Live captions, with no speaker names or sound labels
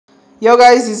Yo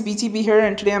guys, this is BTB here,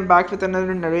 and today I'm back with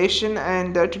another narration.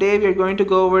 And today we are going to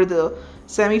go over the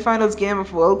semifinals game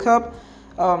of World Cup.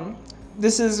 Um,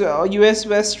 this is US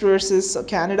West versus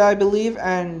Canada, I believe,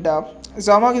 and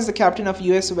z0mOG is the captain of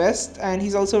US West, and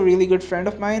he's also a really good friend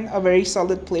of mine, a very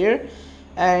solid player.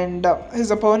 And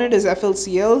his opponent is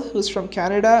FLCL, who's from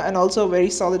Canada, and also a very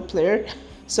solid player.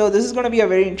 So this is going to be a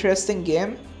very interesting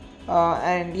game.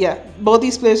 And yeah, both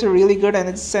these players are really good, and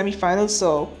it's semifinals,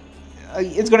 so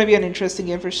it's gonna be an interesting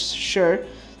game for sure.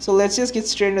 So let's just get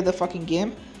straight into the fucking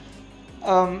game.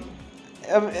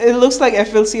 It looks like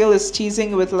FLCL is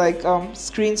teasing with like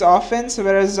screens offense,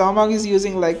 whereas z0mOG is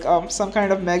using like some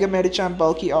kind of Mega Medicham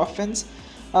bulky offense.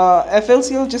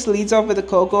 FLCL just leads off with a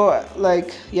Coco,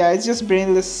 like yeah, it's just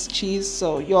brainless cheese.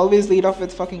 So you always lead off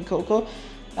with fucking Coco.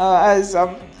 As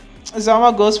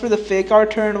z0mOG goes for the fake out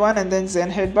turn 1 and then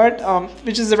Zen headbutt,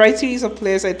 which is the right series of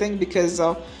plays, I think, because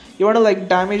you want to like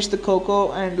damage the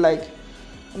Coco and like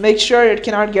make sure it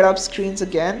cannot get up screens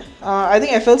again. I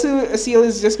think FLCL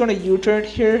is just going to U-turn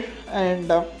here, and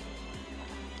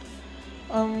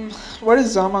what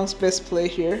is z0mOG's best play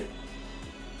here?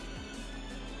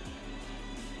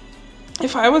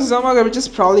 If I was z0mOG, I would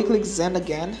just probably click Zen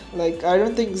again. Like, I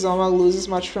don't think z0mOG loses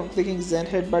much from clicking Zen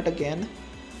headbutt again.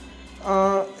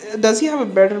 Does he have a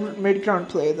better mid-ground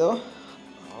play though?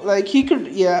 Like, he could,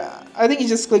 yeah, I think he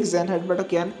just clicks Zen headbutt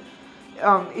again.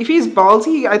 If he's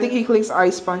ballsy, I think he clicks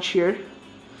Ice Punch here.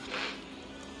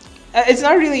 It's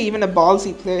not really even a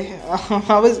ballsy play.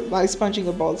 I was Ice Punching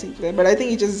a ballsy play, but I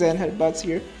think he just Zen headbutts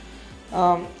here.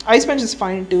 Ice Punch is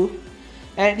fine too.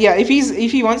 And yeah, if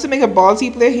he wants to make a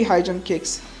ballsy play, he high jump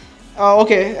kicks.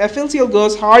 Okay, FLCL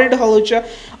goes hard into Halucha,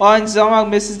 and z0mOG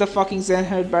misses the fucking Zen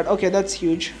headbutt. Okay, that's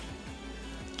huge.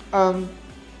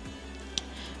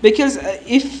 Because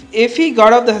if he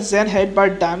got off the Zen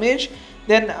headbutt damage,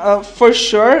 then for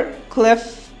sure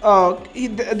Clef he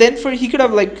could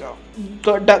have like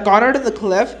gone out of the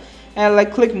Clef and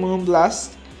like click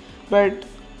Moonblast. But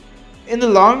in the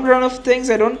long run of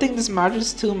things, I don't think this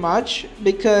matters too much,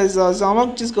 because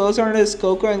z0mOG just goes on his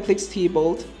Coco and clicks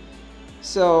T-Bolt.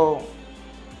 So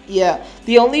yeah,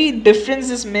 the only difference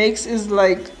this makes is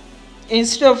like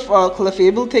instead of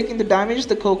Clefable taking the damage,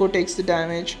 the Coco takes the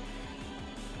damage.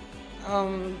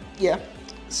 Yeah,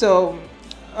 so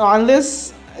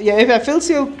unless, yeah, if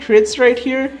FLCL crits right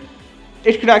here,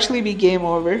 it could actually be game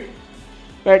over.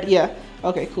 But yeah,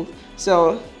 okay, cool.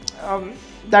 So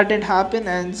that didn't happen,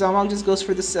 and z0mOG just goes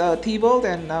for this T-Bolt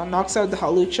and knocks out the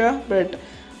Halucha. But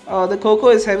the Coco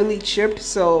is heavily chipped,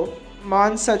 so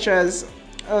mons such as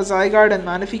Zygarde and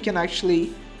Manaphy can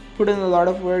actually put in a lot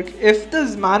of work. If the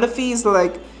Manaphy is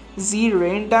like Z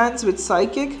Rain Dance with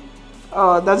Psychic,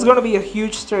 that's going to be a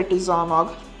huge threat to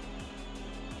z0mOG.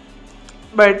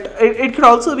 But it could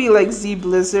also be like Z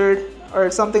Blizzard or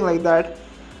something like that.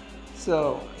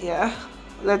 So yeah,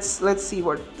 let's see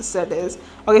what the set is.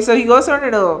 Okay, so he goes on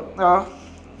to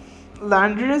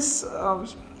Landorus,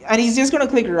 and he's just gonna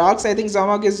click rocks. I think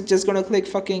z0mOG is just gonna click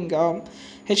fucking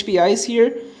HP Ice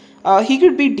here. He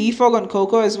could be defog on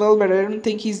Coco as well, but I don't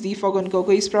think he's defog on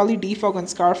Coco. He's probably defog on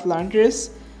Scarf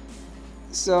Landorus.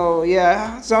 So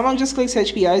yeah, z0mOG just clicks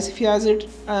HP Ice if he has it,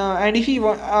 and if he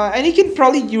and he can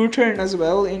probably U-turn as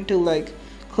well into like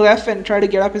Clef and try to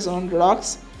get up his own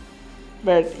rocks.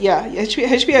 But yeah,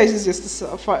 HP Ice is just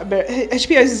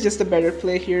HP Ice is just a better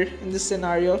play here in this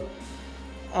scenario.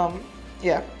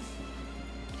 Yeah.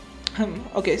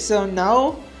 Okay, so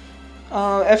now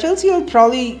FLCL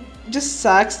probably just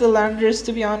sacks the Landers,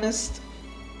 to be honest,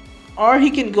 or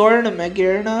he can go on a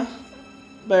Magearna,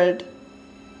 but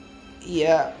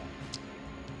yeah,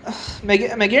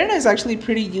 Magearna is actually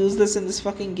pretty useless in this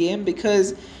fucking game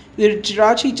because the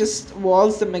Jirachi just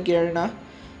walls the Magearna.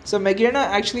 So Magearna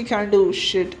actually can't do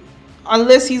shit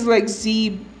unless he's like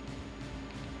Z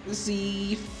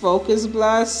Focus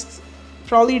Blast.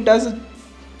 Probably does a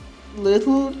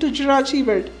little to Jirachi,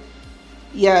 but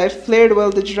yeah, if played well,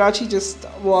 the Jirachi just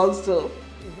walls the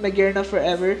Magearna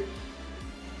forever.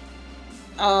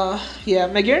 Yeah,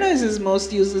 Magearna is his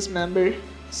most useless member.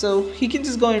 So he can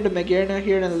just go into Magearna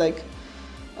here and like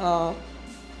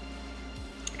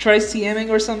try CMing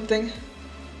or something.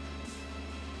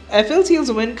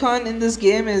 FLCL's win con in this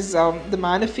game is the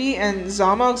Manaphy, and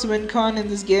z0mOG's win con in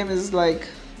this game is like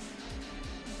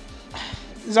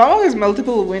z0mOG has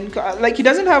multiple win con. Like, he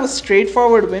doesn't have a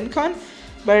straightforward win con,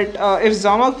 but if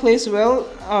z0mOG plays well,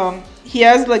 he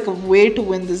has like a way to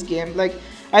win this game. Like,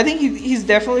 I think he's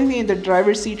definitely in the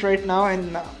driver's seat right now,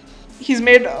 and he's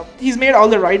made all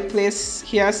the right plays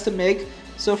he has to make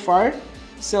so far.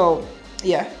 So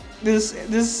yeah, this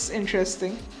is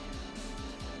interesting.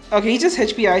 Okay, he just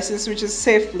HP Isis, which is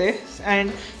safe play, and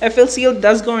FLCL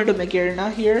does go into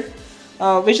Magearna here,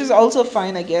 which is also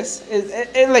fine, I guess.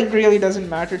 It like really doesn't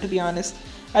matter, to be honest.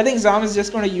 I think Zom is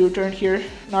just going to U-turn here,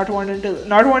 not wanting to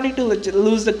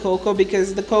lose the Coco,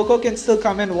 because the Coco can still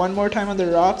come in one more time on the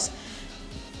rocks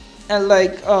and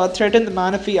like threaten the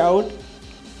Manaphy out.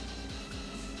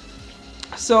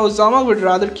 So z0mOG would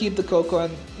rather keep the Coco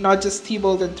and not just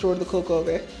T-Bolt and throw the Coco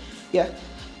away. Yeah.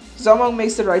 z0mOG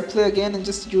makes the right play again and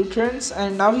just U-turns,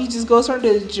 and now he just goes on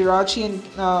to Jirachi, and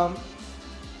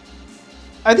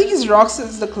I think his rocks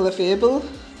is the Clefable,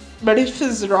 but if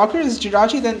his rocker is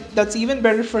Jirachi, then that's even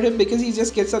better for him because he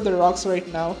just gets up the rocks right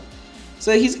now.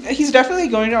 So he's definitely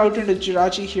going out into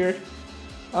Jirachi here.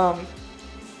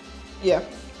 Yeah.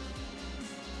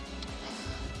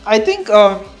 I think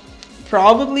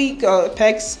probably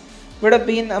Pex would have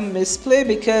been a misplay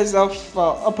because of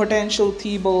a potential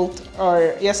T-Bolt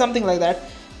or yeah, something like that.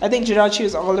 I think Jirachi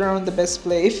is all around the best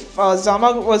play. If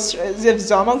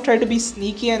z0mOG tried to be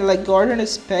sneaky and like got on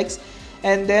his Pex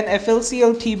and then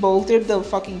FLCL T-bolted the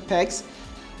fucking Pex,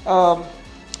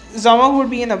 z0mOG would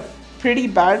be in a pretty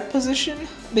bad position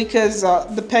because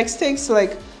the Pex takes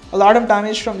like a lot of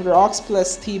damage from rocks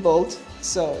plus T-bolt.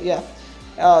 So yeah,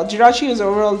 Jirachi is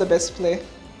overall the best play.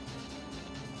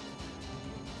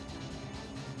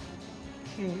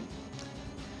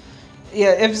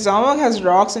 Yeah, if z0mOG has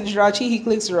rocks and Jirachi, he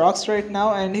clicks rocks right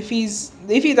now, and if he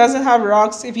doesn't have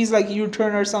rocks, if he's like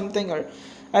U-turn or something, or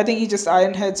I think he just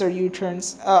iron heads or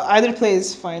U-turns. Either play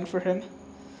is fine for him.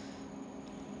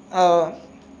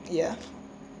 Yeah.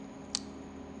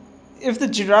 If the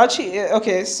Jirachi,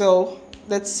 okay, so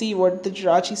let's see what the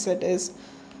Jirachi set is,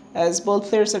 as both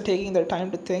players are taking their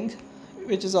time to think,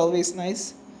 which is always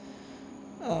nice.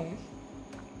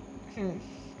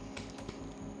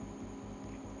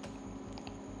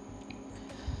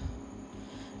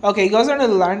 Okay, he goes on to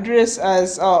Landris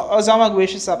as z0mOG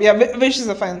wishes up. Yeah, Wish is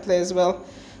a fine play as well,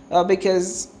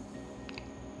 because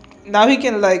now he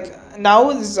can like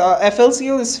his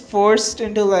FLCL is forced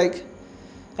into like.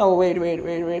 Oh wait.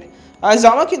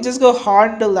 z0mOG can just go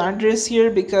hard into Landris here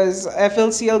because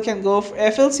FLCL can go for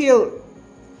FLCL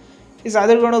is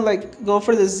either going to like go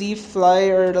for the Z fly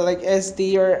or the like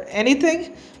SD or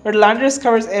anything, but Landris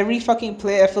covers every fucking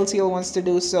play FLCL wants to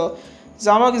do. So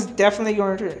z0mOG is definitely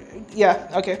going to, yeah,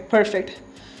 okay, perfect.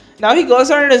 Now he goes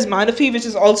on his Manaphy, which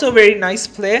is also a very nice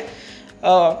play,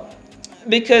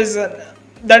 because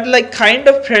that like kind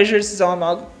of pressures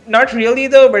z0mOG. Not really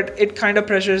though, but it kind of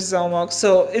pressures z0mOG.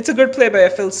 So it's a good play by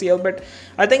FLCL, but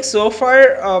I think so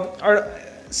far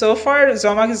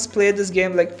z0mOG has played this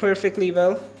game like perfectly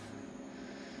well.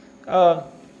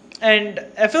 And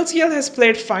FLCL has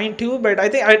played fine too, but I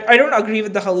think I don't agree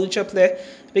with the Halucha play,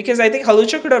 because I think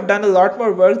Halucha could have done a lot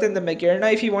more work than the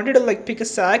Magearna. If he wanted to like pick a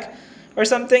sack or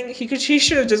something, he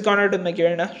should have just gone out of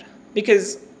Magearna,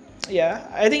 because yeah,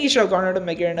 I think he should have gone out of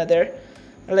Magearna there,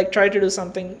 or like try to do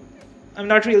something. I'm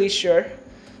not really sure.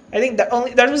 I think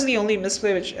that was the only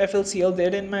misplay which FLCL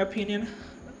did in my opinion.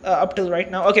 Up till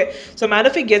right now. Okay, so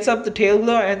Manaphy gets up the tail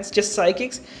glow and just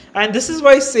psychics, and this is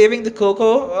why saving the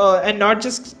Coco and not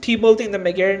just T-bolting the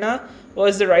Magearna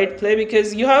was the right play,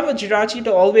 because you have a Jirachi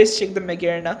to always check the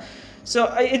Magearna.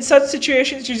 So in such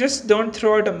situations, you just don't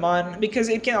throw out a Mon, because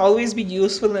it can always be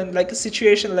useful in like a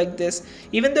situation like this.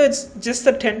 Even though it's just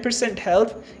a 10%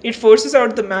 health, it forces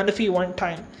out the Manaphy one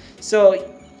time.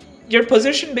 So your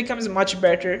position becomes much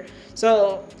better.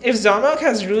 So if z0mOG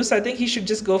has Roost, I think he should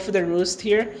just go for the Roost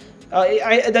here.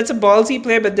 That's a ballsy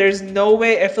play, but there's no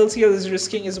way FLCL is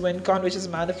risking his win con, which is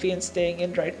Manaphy, and staying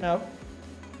in right now.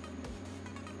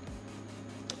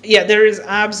 Yeah, there is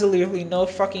absolutely no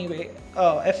fucking way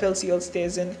FLCL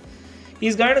stays in.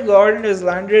 He's going to go out into his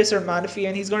Landris or Manaphy,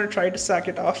 and he's going to try to sack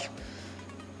it off.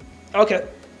 Okay.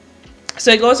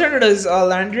 So he goes into his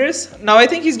Landris. Now I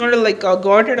think he's going to like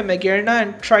go out into Magearna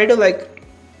and try to like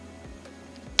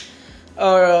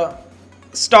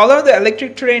stall out the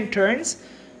electric terrain turns,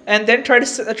 and then try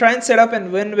and set up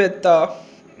and win with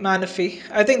Manaphy.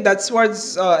 I think that's what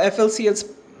FLCL's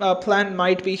plan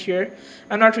might be here.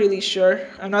 I'm not really sure.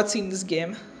 I've not seen this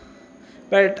game.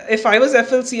 But if I was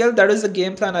FLCL, that is the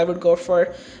game plan I would go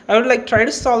for. I would like try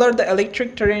to stall out the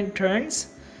electric terrain turns,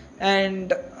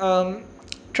 and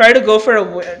try to go for a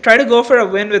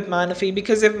win with Manaphy,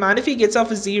 because if Manaphy gets off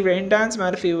a Z Rain Dance,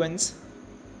 Manaphy wins.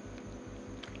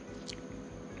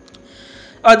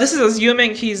 This is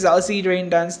assuming he's Z Rain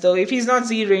Dance though. If he's not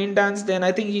Z Rain Dance, then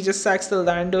I think he just sacks the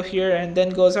Lando here and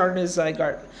then goes on his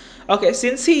Zygarde. Okay,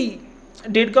 since he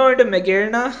did go into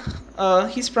Magearna,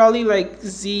 he's probably like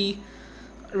Z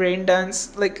Rain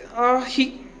Dance. Like,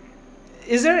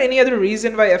 is there any other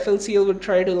reason why FLCL would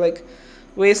try to like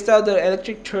waste out the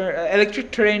electric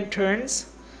terrain turns.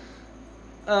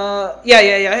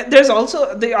 Yeah. There's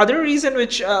also the other reason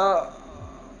which FLCL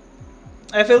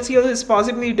is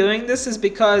possibly doing this is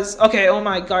because, okay, oh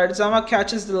my god, z0mOG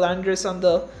catches the Landorus on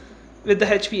the with the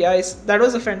HP Ice. That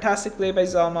was a fantastic play by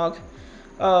z0mOG.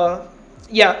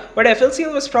 Yeah, what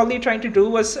FLCL was probably trying to do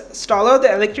was stall out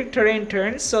the electric terrain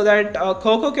turns so that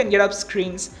Coco can get up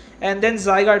screens and then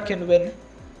Zygarde can win.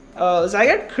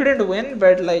 Zygarde couldn't win,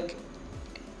 but like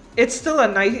it still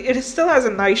has a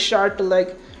nice shot to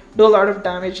like do a lot of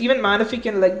damage. Even Manaphy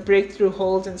can like break through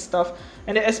holes and stuff,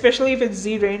 and especially if it's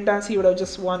Z Rain Dance, he would have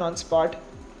just won on spot.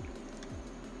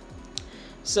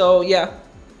 So yeah.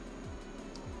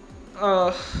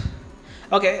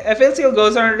 Okay, FLCL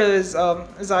goes on to his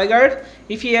Zygarde.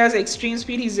 If he has extreme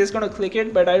speed, he's just gonna click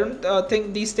it, but I don't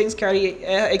think these things carry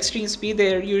extreme speed.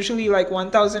 They're usually like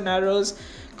 1000 arrows,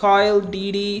 coil,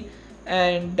 DD,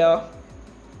 and a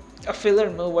filler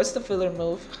move. What's the filler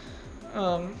move?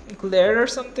 Glare or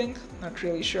something? Not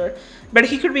really sure. But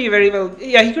he could be very well,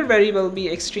 yeah, he could very well be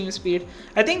extreme speed.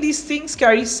 I think these things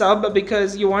carry sub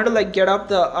because you want to like get up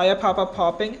the Ayapapa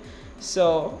popping.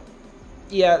 So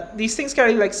yeah, these things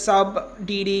carry like sub,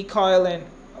 DD, coil, and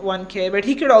 1k, but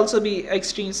he could also be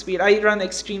extreme speed. I run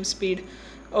extreme speed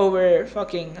over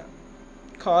fucking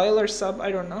coil or sub,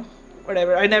 I don't know.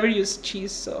 Whatever, I never used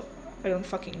cheese, so I don't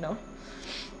fucking know.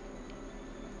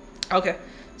 Okay,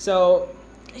 so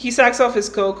he sacks off his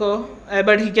Coco,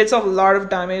 but he gets off a lot of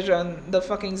damage on the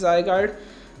fucking Zygarde.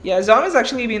 Yeah, z0mOG has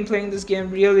actually been playing this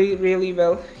game really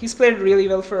well. He's played really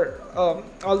well for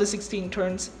all the 16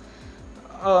 turns.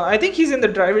 I think he's in the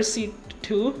driver's seat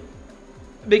too,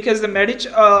 because the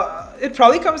it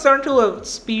probably comes down to a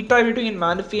speed tie between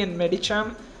Manaphy and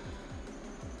Medicham.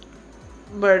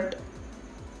 But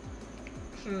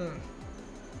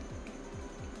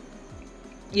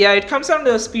yeah, it comes down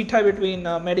to a speed tie between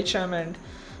Medicham and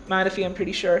Manaphy, I'm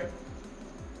pretty sure.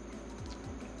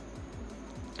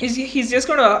 He's just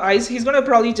gonna he's gonna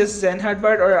probably just Zen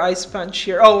Headbutt or Ice Punch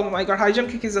here. Oh my god, High Jump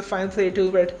Kick is a fine play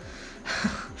too, but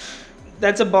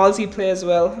that's a ballsy play as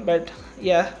well, but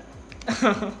yeah.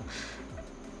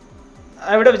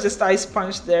 I would have just Ice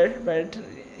Punched there, but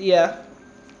yeah.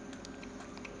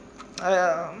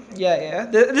 Yeah.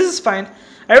 This is fine.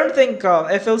 I don't think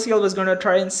FLCL was going to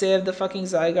try and save the fucking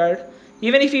Zygarde.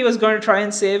 Even if he was going to try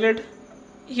and save it,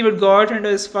 he would go out into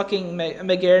his fucking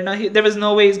Magearna. There was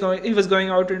no way he was going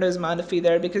out into his Manaphy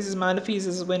there, because his Manaphy is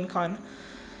his win con.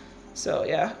 So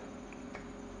yeah.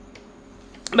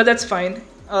 But that's fine.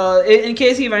 In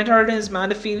case he went out in his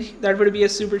Manaphy, that would be a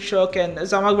super choke, and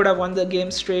z0mOG would have won the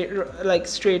game straight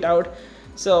out.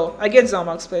 So I get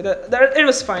z0mOG's play. That it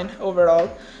was fine overall.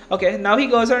 Okay, now he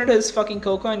goes out into his fucking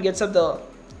Coco and gets up the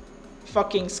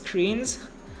fucking screens.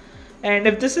 And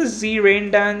if this is Z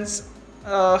Rain Dance,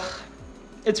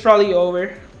 it's probably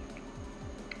over.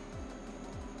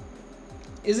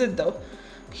 Is it though?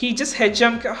 He just high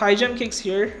jump kicks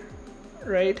here,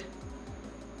 right?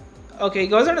 Okay,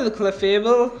 goes under the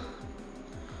Clefable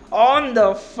on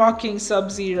the fucking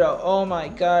Sub-Zero. Oh my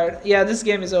god. Yeah, this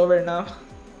game is over now.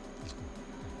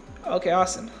 Okay,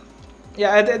 awesome.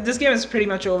 Yeah, this game is pretty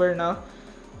much over now.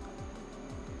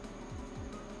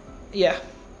 Yeah.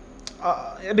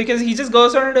 Because he just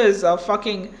goes under his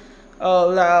fucking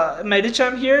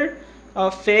Medicham here,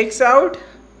 fakes out,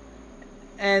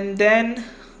 and then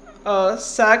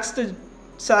sacks the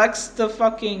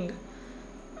fucking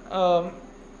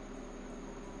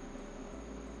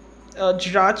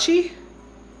Jirachi,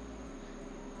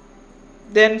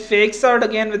 then fakes out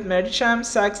again with Medicham,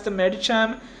 sacks the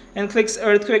Medicham, and clicks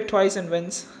Earthquake twice and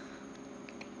wins.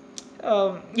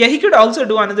 Yeah, he could also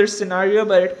do another scenario,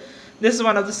 but this is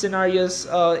one of the scenarios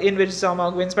in which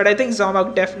z0mOG wins. But I think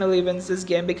z0mOG definitely wins this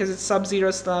game because it's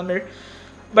Sub-Zero Slammer.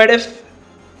 But if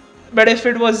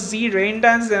it was Z Rain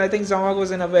Dance, then I think z0mOG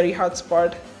was in a very hot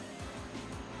spot.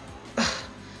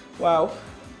 Wow.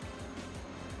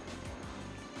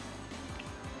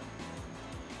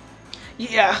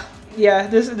 Yeah.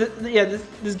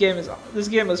 This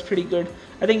game was pretty good.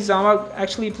 I think z0mOG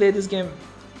actually played this game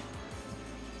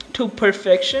to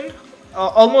perfection,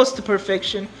 almost to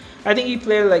perfection. I think he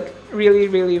played like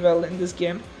really well in this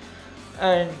game,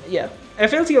 and yeah,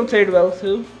 FLCL played well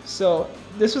too. So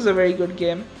this was a very good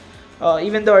game.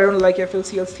 Even though I don't like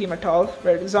FLCL's team at all,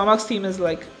 but z0mOG's team is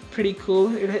like pretty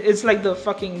cool. It's like the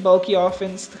fucking bulky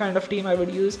offense kind of team I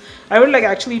would use. I would like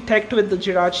actually tech with the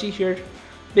Jirachi here,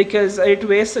 because it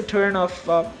wastes a turn of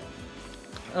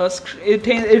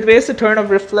it wastes a turn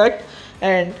of Reflect,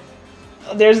 and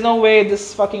there's no way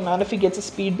this fucking Manaphy gets a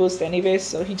speed boost anyway,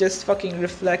 so he just fucking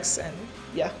reflects, and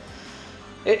yeah.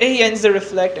 He ends the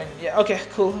reflect, and yeah, okay,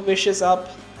 cool. Wishes up,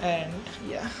 and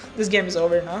yeah, this game is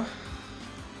over now.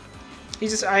 He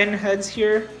just iron heads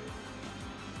here.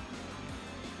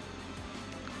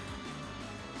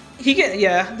 He can,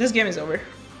 yeah, this game is over.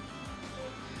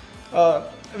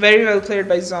 Very well played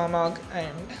by z0mOG,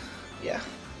 and yeah.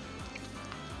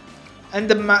 And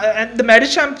the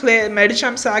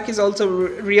Medicham sack is also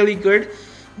really good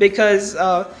because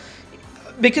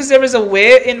there was a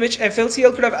way in which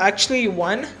FLCL could have actually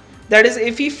won. That is,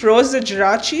 if he froze the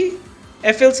Jirachi,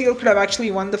 FLCL could have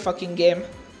actually won the fucking game.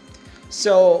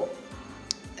 So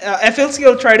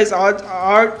FLCL tried his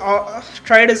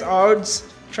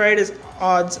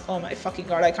odds. Oh my fucking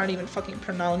god, I can't even fucking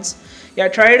pronounce. Yeah,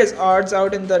 tried his odds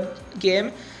out in the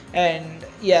game, and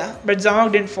yeah, but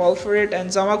z0mOG didn't fall for it, and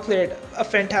z0mOG played a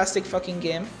fantastic fucking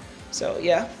game. So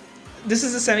yeah, this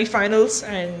is the semifinals,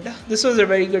 and this was a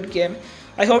very good game.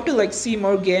 I hope to like see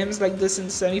more games like this in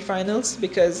semifinals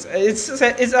because it's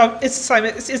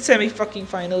semi fucking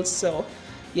finals. So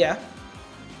yeah,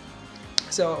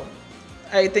 so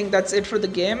I think that's it for the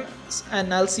game,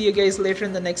 and I'll see you guys later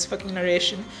in the next fucking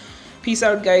narration. Peace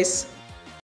out, guys.